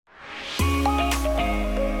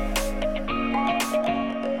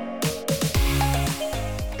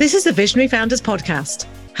This is the Visionary Founders Podcast,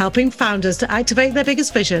 helping founders to activate their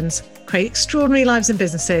biggest visions, create extraordinary lives and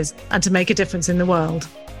businesses, and to make a difference in the world.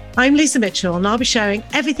 I'm Lisa Mitchell, and I'll be sharing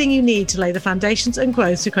everything you need to lay the foundations and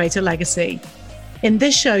growth to create a legacy. In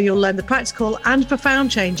this show, you'll learn the practical and profound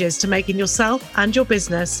changes to making yourself and your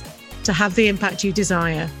business to have the impact you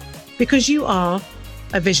desire, because you are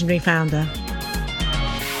a visionary founder.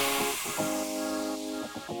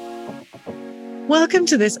 Welcome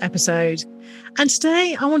to this episode. And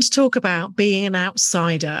today I want to talk about being an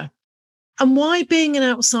outsider and why being an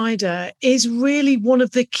outsider is really one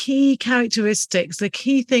of the key characteristics, the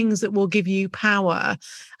key things that will give you power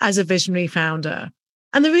as a visionary founder.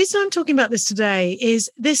 And the reason I'm talking about this today is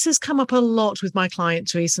this has come up a lot with my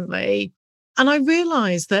clients recently. And I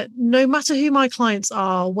realize that no matter who my clients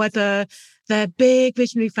are, whether they're big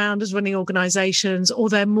visionary founders running organizations or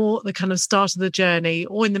they're more at the kind of start of the journey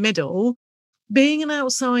or in the middle, being an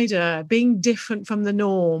outsider, being different from the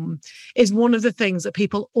norm is one of the things that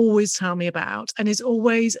people always tell me about and is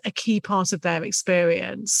always a key part of their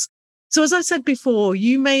experience. So as I said before,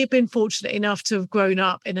 you may have been fortunate enough to have grown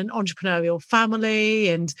up in an entrepreneurial family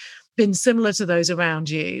and been similar to those around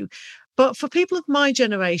you. But for people of my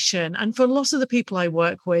generation and for a lot of the people I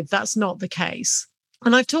work with, that's not the case.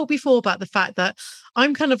 And I've talked before about the fact that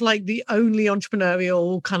I'm kind of like the only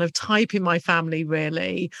entrepreneurial kind of type in my family,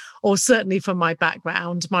 really, or certainly from my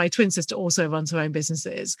background. My twin sister also runs her own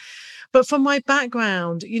businesses. But from my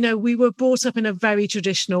background, we were brought up in a very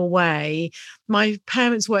traditional way. My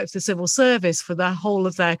parents worked for the civil service for the whole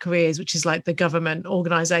of their careers, which is like the government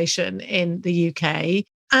organisation in the UK.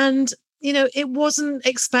 And it wasn't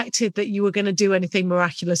expected that you were going to do anything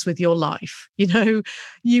miraculous with your life.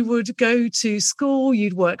 You would go to school,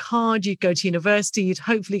 you'd work hard, you'd go to university, you'd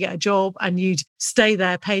hopefully get a job and you'd stay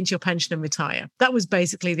there, pay into your pension and retire. That was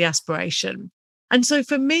basically the aspiration. And so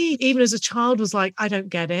for me, even as a child, was like, I don't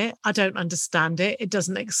get it. I don't understand it. It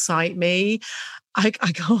doesn't excite me. I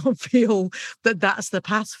can't feel that that's the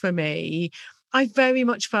path for me. I very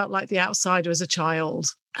much felt like the outsider as a child.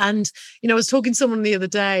 And, I was talking to someone the other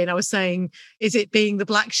day and I was saying, is it being the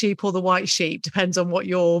black sheep or the white sheep? Depends on what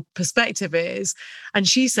your perspective is. And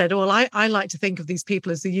she said, well, I like to think of these people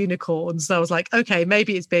as the unicorns. So I was like, okay,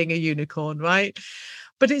 maybe it's being a unicorn, right?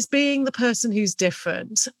 But it's being the person who's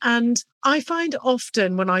different. And I find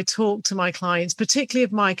often when I talk to my clients, particularly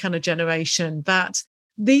of my kind of generation, that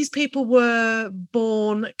these people were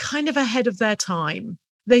born kind of ahead of their time.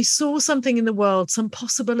 They saw something in the world, some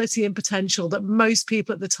possibility and potential that most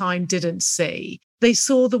people at the time didn't see. They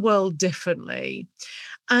saw the world differently.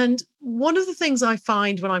 And one of the things I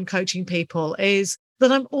find when I'm coaching people is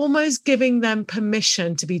that I'm almost giving them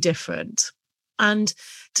permission to be different and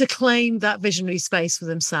to claim that visionary space for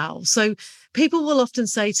themselves. So people will often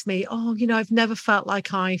say to me, I've never felt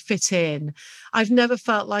like I fit in. I've never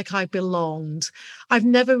felt like I belonged. I've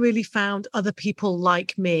never really found other people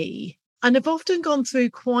like me. And I've often gone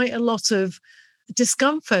through quite a lot of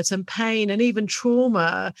discomfort and pain and even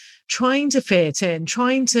trauma, trying to fit in,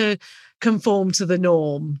 trying to conform to the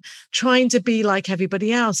norm, trying to be like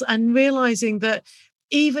everybody else, and realizing that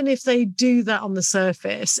even if they do that on the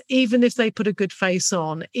surface, even if they put a good face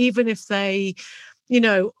on, even if they,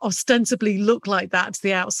 ostensibly look like that to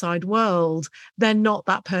the outside world, they're not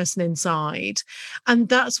that person inside. And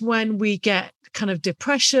that's when we get kind of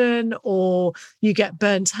depression, or you get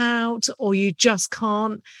burnt out, or you just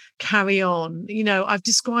can't carry on. I've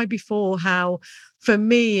described before how for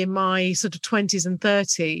me in my sort of 20s and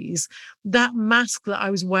 30s, that mask that I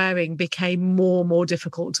was wearing became more and more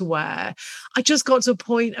difficult to wear. I just got to a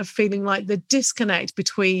point of feeling like the disconnect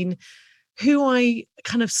between who I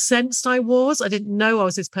kind of sensed I was. I didn't know I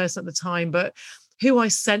was this person at the time, but who I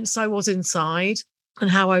sensed I was inside and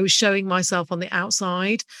how I was showing myself on the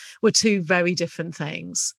outside were two very different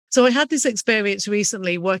things. So I had this experience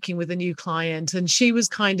recently working with a new client, and she was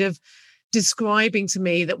kind of describing to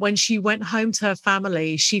me that when she went home to her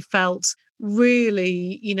family, she felt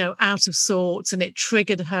really, out of sorts, and it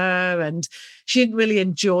triggered her, and she didn't really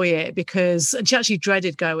enjoy it and she actually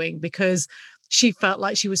dreaded going because she felt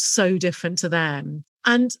like she was so different to them.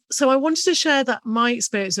 And so I wanted to share my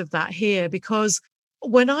experience of that here, because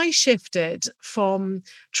when I shifted from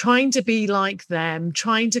trying to be like them,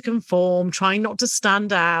 trying to conform, trying not to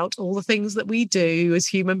stand out, all the things that we do as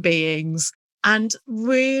human beings, and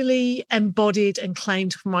really embodied and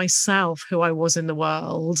claimed for myself who I was in the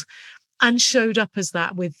world and showed up as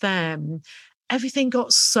that with them, everything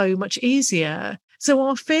got so much easier. So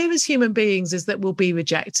our fear as human beings is that we'll be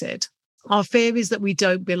rejected. Our fear is that we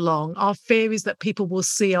don't belong. Our fear is that people will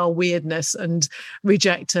see our weirdness and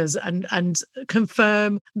reject us and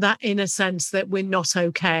confirm that, in a sense, that we're not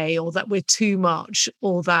okay, or that we're too much,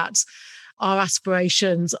 or that our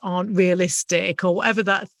aspirations aren't realistic, or whatever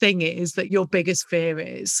that thing is that your biggest fear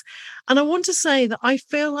is. And I want to say that I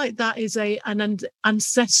feel like that is an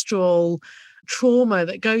ancestral trauma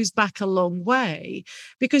that goes back a long way,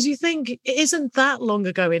 because you think it isn't that long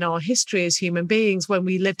ago in our history as human beings when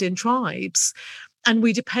we lived in tribes and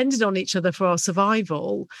we depended on each other for our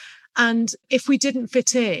survival. And if we didn't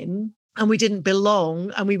fit in and we didn't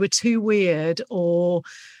belong and we were too weird or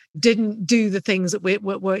didn't do the things that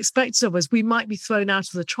were expected of us, we might be thrown out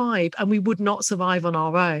of the tribe and we would not survive on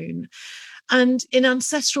our own. And in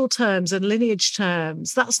ancestral terms and lineage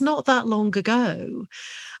terms, that's not that long ago.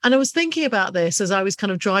 And I was thinking about this as I was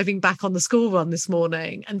kind of driving back on the school run this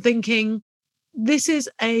morning and thinking, this is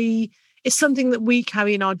it's something that we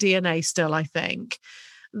carry in our DNA still, I think,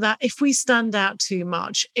 that if we stand out too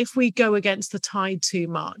much, if we go against the tide too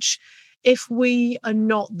much, if we are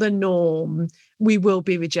not the norm, we will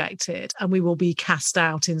be rejected and we will be cast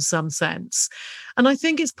out in some sense. And I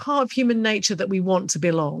think it's part of human nature that we want to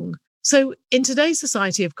belong. So in today's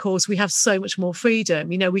society, of course, we have so much more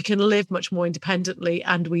freedom. You know, we can live much more independently,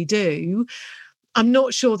 and we do. I'm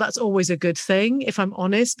not sure that's always a good thing, if I'm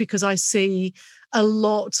honest, because I see a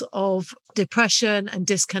lot of depression and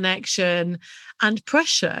disconnection and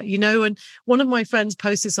pressure, you know. And one of my friends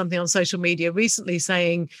posted something on social media recently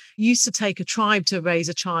saying, used to take a tribe to raise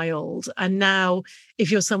a child. And now,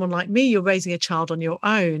 if you're someone like me, you're raising a child on your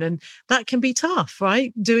own. And that can be tough,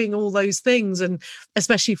 right? Doing all those things. And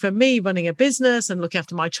especially for me, running a business and looking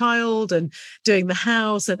after my child and doing the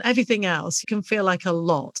house and everything else, you can feel like a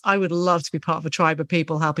lot. I would love to be part of a tribe of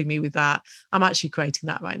people helping me with that. I'm actually creating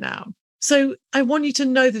that right now. So I want you to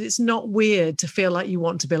know that it's not weird to feel like you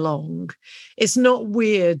want to belong. It's not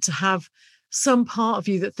weird to have some part of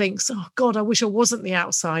you that thinks, oh God, I wish I wasn't the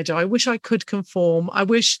outsider. I wish I could conform. I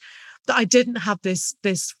wish that I didn't have this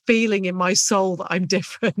feeling in my soul that I'm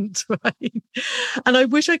different, right? And I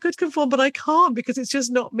wish I could conform, but I can't, because it's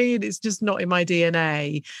just not me and it's just not in my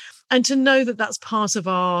DNA. And to know that that's part of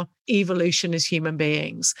our evolution as human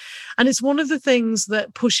beings. And it's one of the things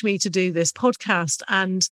that pushed me to do this podcast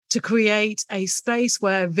and to create a space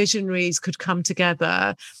where visionaries could come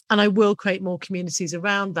together. And I will create more communities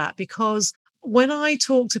around that, because when I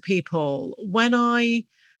talk to people, when I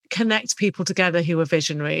connect people together who are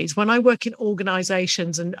visionaries, when I work in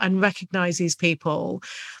organizations and recognize these people,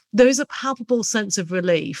 there is a palpable sense of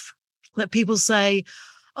relief that people say,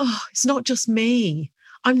 oh, it's not just me.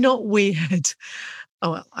 I'm not weird.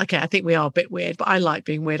 Oh, well, okay, I think we are a bit weird, but I like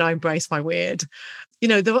being weird. I embrace my weird. You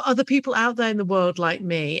know, there are other people out there in the world like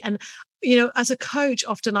me. And, you know, as a coach,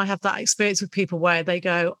 often I have that experience with people where they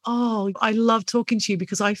go, oh, I love talking to you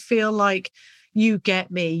because I feel like you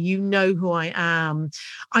get me. You know who I am.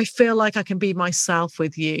 I feel like I can be myself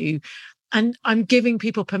with you. And I'm giving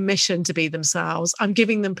people permission to be themselves. I'm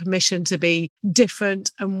giving them permission to be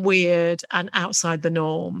different and weird and outside the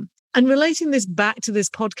norm. And relating this back to this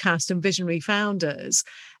podcast and visionary founders,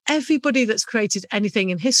 everybody that's created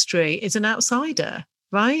anything in history is an outsider,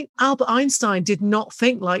 right? Albert Einstein did not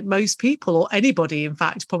think like most people, or anybody, in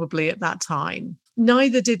fact, probably at that time.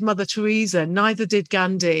 Neither did Mother Teresa, neither did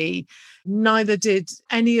Gandhi, neither did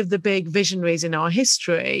any of the big visionaries in our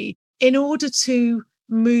history. In order to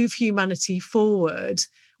move humanity forward,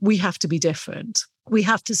 we have to be different. We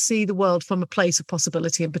have to see the world from a place of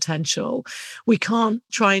possibility and potential. We can't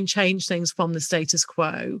try and change things from the status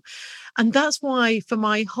quo. And that's why for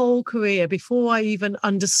my whole career, before I even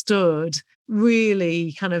understood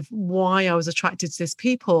really kind of why I was attracted to this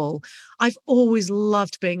people, I've always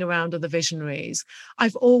loved being around other visionaries.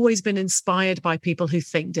 I've always been inspired by people who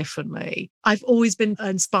think differently. I've always been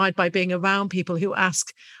inspired by being around people who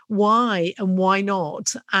ask why and why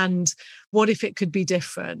not, and what if it could be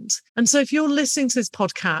different. And so if you're listening to this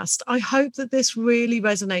podcast, I hope that this really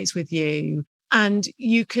resonates with you and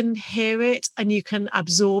you can hear it and you can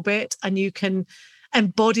absorb it and you can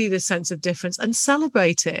embody this sense of difference and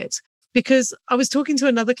celebrate it. Because I was talking to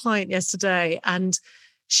another client yesterday and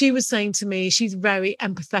she was saying to me, she's very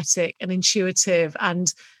empathetic and intuitive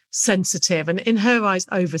and sensitive, and in her eyes,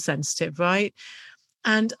 oversensitive, right?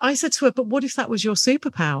 And I said to her, but what if that was your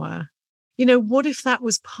superpower? You know, what if that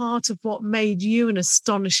was part of what made you an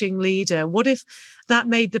astonishing leader? What if that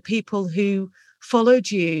made the people who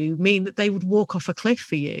followed you mean that they would walk off a cliff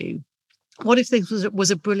for you? What if this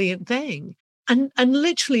was a brilliant thing? And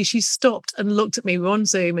literally she stopped and looked at me. We were on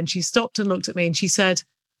Zoom and she stopped and looked at me and she said,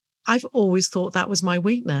 I've always thought that was my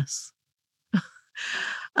weakness.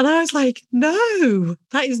 And I was like, no,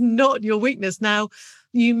 that is not your weakness. Now,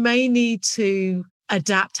 you may need to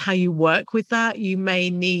adapt how you work with that. You may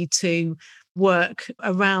need to work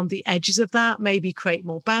around the edges of that, maybe create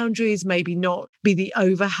more boundaries, maybe not be the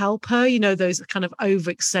over helper, those kind of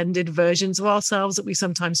overextended versions of ourselves that we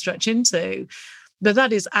sometimes stretch into. But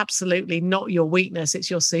that is absolutely not your weakness.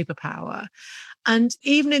 It's your superpower. And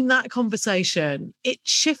even in that conversation, it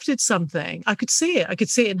shifted something. I could see it. I could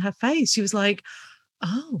see it in her face. She was like,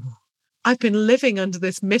 oh, I've been living under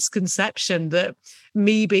this misconception that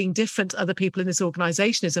me being different to other people in this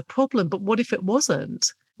organization is a problem. But what if it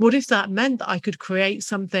wasn't? What if that meant that I could create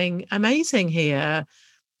something amazing here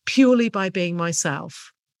purely by being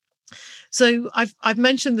myself? So I've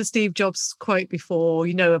mentioned the Steve Jobs quote before,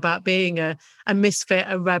 about being a misfit,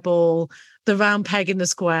 a rebel, the round peg in the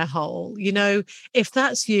square hole. If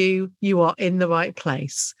that's you, you are in the right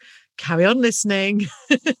place. Carry on listening.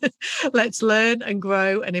 Let's learn and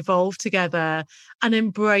grow and evolve together and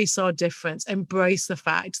embrace our difference. Embrace the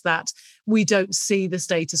fact that we don't see the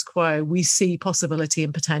status quo. We see possibility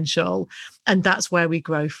and potential. And that's where we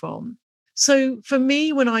grow from. So for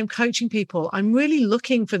me, when I'm coaching people, I'm really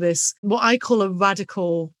looking for this, what I call a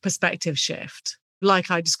radical perspective shift. Like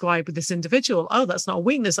I described with this individual, oh, that's not a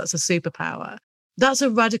weakness, that's a superpower. That's a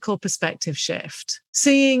radical perspective shift.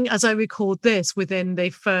 Seeing, as I record this, within the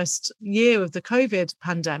first year of the COVID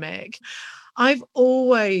pandemic, I've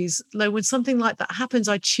always, when something like that happens,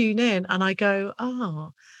 I tune in and I go,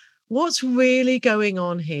 what's really going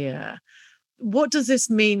on here? What does this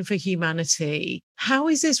mean for humanity? How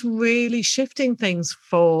is this really shifting things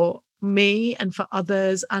for me and for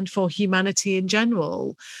others and for humanity in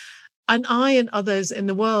general? And I and others in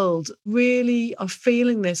the world really are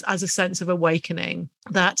feeling this as a sense of awakening,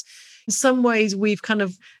 that in some ways we've kind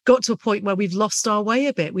of got to a point where we've lost our way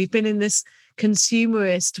a bit. We've been in this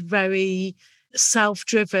consumerist, very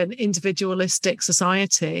self-driven, individualistic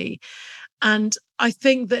society. And I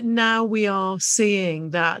think that now we are seeing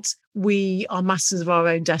that we are masters of our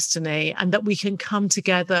own destiny and that we can come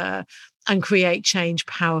together and create change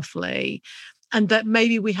powerfully. And that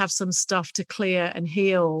maybe we have some stuff to clear and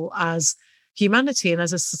heal as humanity and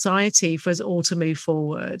as a society for us all to move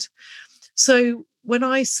forward. So when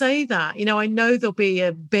I say that, I know there'll be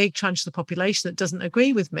a big tranche of the population that doesn't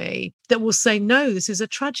agree with me, that will say, no, this is a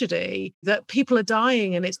tragedy, that people are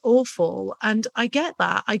dying and it's awful. And I get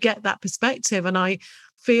that perspective. And I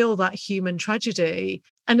feel that human tragedy.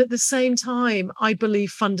 And at the same time, I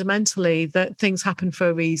believe fundamentally that things happen for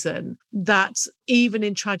a reason, that even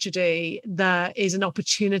in tragedy, there is an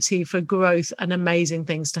opportunity for growth and amazing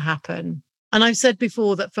things to happen. And I've said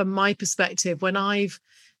before that from my perspective, when I've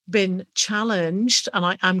been challenged, and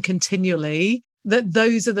I am continually, that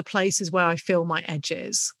those are the places where I feel my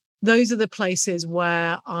edges. Those are the places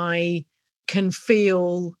where I can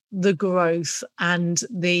feel the growth and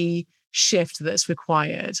the shift that's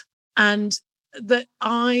required. And that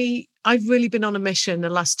I've really been on a mission the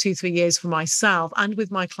last 2-3 years for myself and with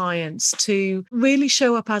my clients to really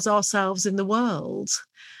show up as ourselves in the world.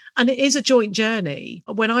 And it is a joint journey.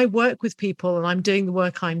 When I work with people and I'm doing the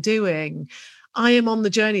work I'm doing, I am on the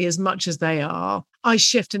journey as much as they are. I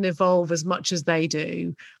shift and evolve as much as they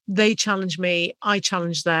do. They challenge me, I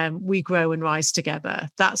challenge them, we grow and rise together.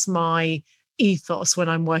 That's my ethos when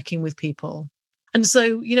I'm working with people. And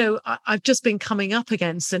so, I've just been coming up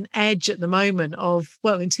against an edge at the moment of,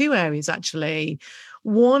 well, in two areas, actually.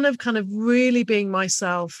 One of kind of really being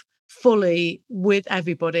myself fully with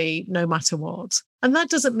everybody, no matter what. And that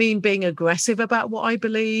doesn't mean being aggressive about what I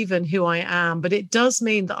believe and who I am, but it does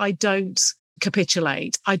mean that I don't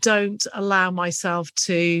capitulate. I don't allow myself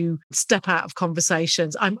to step out of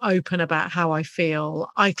conversations. I'm open about how I feel.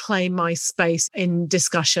 I claim my space in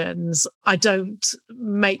discussions. I don't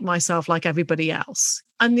make myself like everybody else.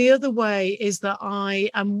 And the other way is that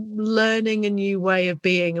I am learning a new way of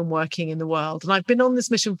being and working in the world. And I've been on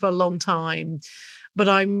this mission for a long time, but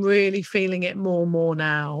I'm really feeling it more and more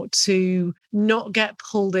now, to not get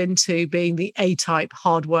pulled into being the A-type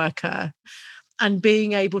hard worker, and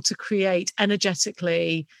being able to create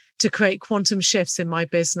energetically, to create quantum shifts in my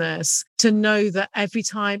business, to know that every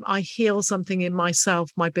time I heal something in myself,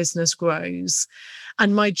 my business grows.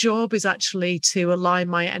 And my job is actually to align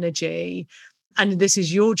my energy. And this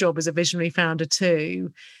is your job as a visionary founder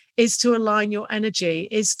too, is to align your energy,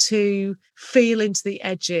 is to feel into the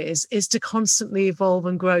edges, is to constantly evolve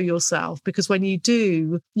and grow yourself. Because when you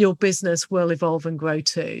do, your business will evolve and grow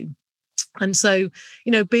too. And so,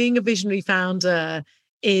 being a visionary founder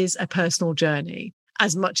is a personal journey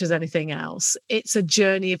as much as anything else. It's a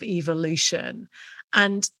journey of evolution.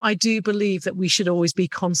 And I do believe that we should always be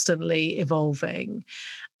constantly evolving.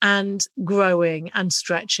 and growing and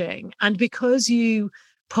stretching. And because you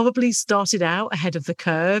probably started out ahead of the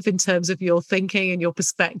curve in terms of your thinking and your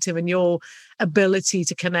perspective and your ability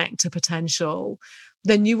to connect to potential,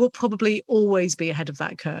 then you will probably always be ahead of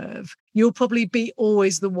that curve. You'll probably be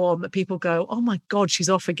always the one that people go, oh my God, she's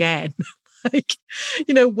off again. Like,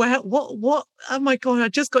 what, oh my God, I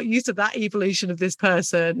just got used to that evolution of this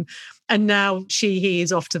person. And now he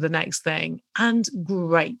is off to the next thing. And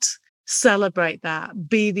great. Celebrate that.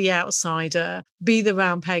 Be the outsider. Be the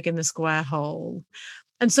round peg in the square hole.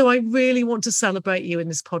 And so I really want to celebrate you in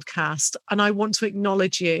this podcast. And I want to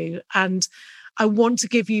acknowledge you. And I want to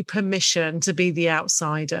give you permission to be the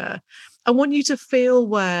outsider. I want you to feel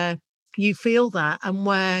where you feel that and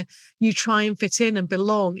where you try and fit in and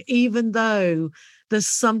belong, even though there's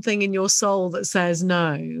something in your soul that says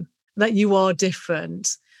no, that you are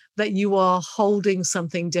different, that you are holding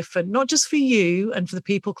something different, not just for you and for the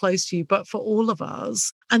people close to you, but for all of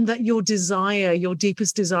us. And that your desire, your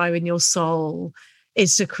deepest desire in your soul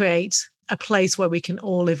is to create a place where we can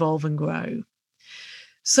all evolve and grow.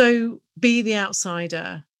 So be the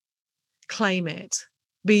outsider, claim it,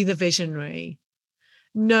 be the visionary.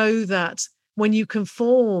 Know that when you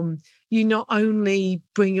conform, you not only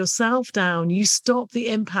bring yourself down, you stop the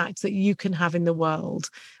impact that you can have in the world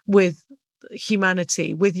with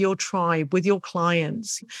humanity, with your tribe, with your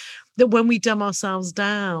clients. That when we dumb ourselves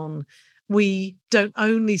down, we don't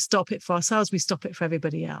only stop it for ourselves, we stop it for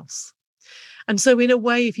everybody else. And so in a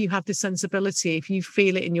way, if you have this sensibility, if you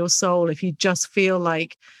feel it in your soul, if you just feel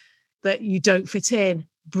like that you don't fit in,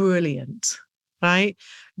 brilliant, right?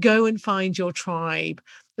 Go and find your tribe,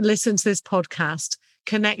 listen to this podcast,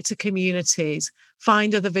 connect to communities,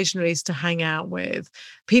 find other visionaries to hang out with,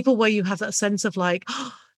 people where you have that sense of like,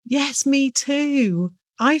 oh, yes, me too.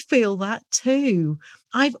 I feel that too.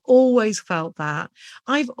 I've always felt that.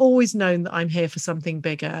 I've always known that I'm here for something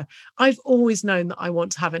bigger. I've always known that I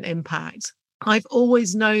want to have an impact. I've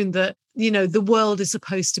always known that, the world is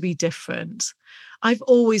supposed to be different. I've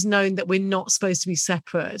always known that we're not supposed to be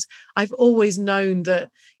separate. I've always known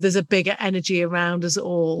that there's a bigger energy around us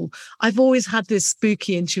all. I've always had this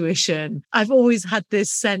spooky intuition. I've always had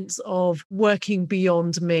this sense of working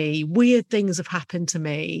beyond me. Weird things have happened to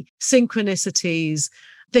me, synchronicities,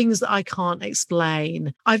 things that I can't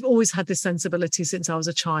explain. I've always had this sensibility since I was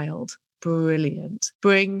a child. Brilliant.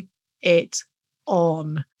 Bring it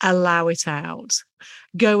on. Allow it out.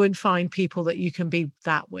 Go and find people that you can be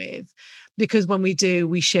that with. Because when we do,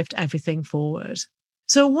 we shift everything forward.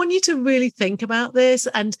 So I want you to really think about this.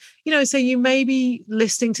 And, so you may be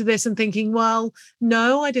listening to this and thinking, well,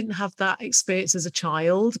 no, I didn't have that experience as a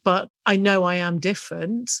child, but I know I am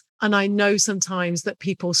different. And I know sometimes that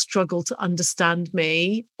people struggle to understand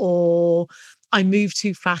me, or I move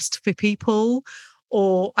too fast for people,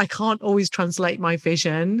 or I can't always translate my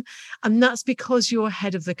vision. And that's because you're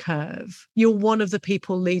ahead of the curve. You're one of the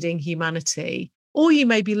people leading humanity. Or you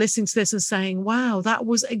may be listening to this and saying, wow, that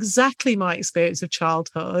was exactly my experience of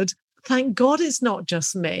childhood. Thank God it's not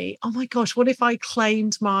just me. Oh my gosh, what if I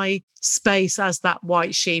claimed my space as that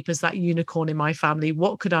white sheep, as that unicorn in my family?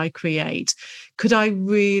 What could I create? Could I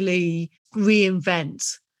really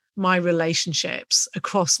reinvent my relationships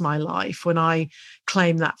across my life when I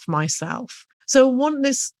claim that for myself? So I want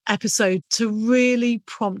this episode to really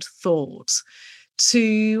prompt thought,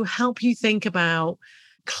 to help you think about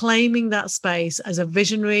claiming that space as a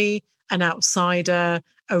visionary, an outsider,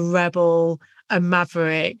 a rebel, a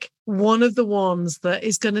maverick, one of the ones that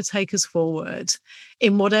is going to take us forward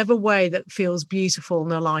in whatever way that feels beautiful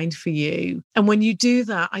and aligned for you. And when you do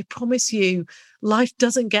that, I promise you, life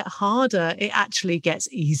doesn't get harder. It actually gets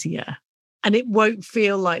easier. And it won't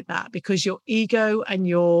feel like that because your ego and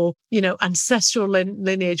your, ancestral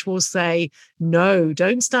lineage will say, no,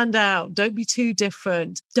 don't stand out. Don't be too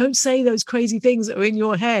different. Don't say those crazy things that are in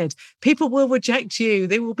your head. People will reject you.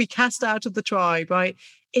 They will be cast out of the tribe, right?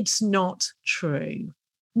 It's not true.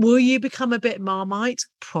 Will you become a bit Marmite?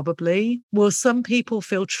 Probably. Will some people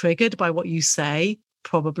feel triggered by what you say?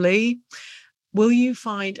 Probably. Will you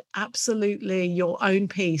find absolutely your own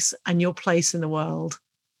peace and your place in the world?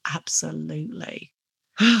 Absolutely.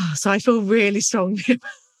 So I feel really strongly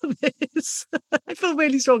about this. I feel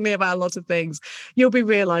really strongly about a lot of things. You'll be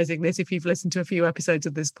realizing this if you've listened to a few episodes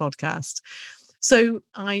of this podcast. So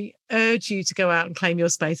I urge you to go out and claim your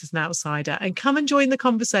space as an outsider and come and join the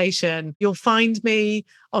conversation. You'll find me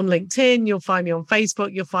on LinkedIn. You'll find me on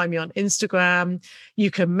Facebook. You'll find me on Instagram. You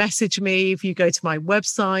can message me if you go to my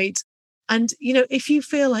website. And, if you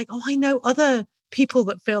feel like, oh, I know other people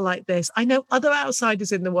that feel like this, I know other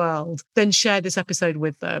outsiders in the world, then share this episode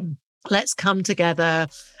with them. Let's come together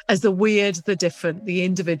as the weird, the different, the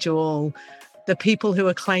individual, the people who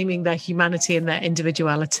are claiming their humanity and their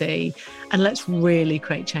individuality, and let's really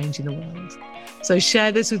create change in the world. So share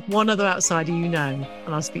this with one other outsider you know,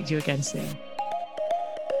 and I'll speak to you again soon.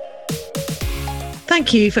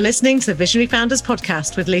 Thank you for listening to the Visionary Founders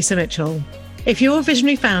Podcast with Lisa Mitchell. If you're a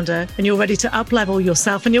visionary founder and you're ready to up-level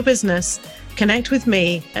yourself and your business, connect with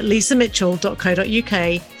me at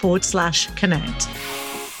lisamitchell.co.uk/connect.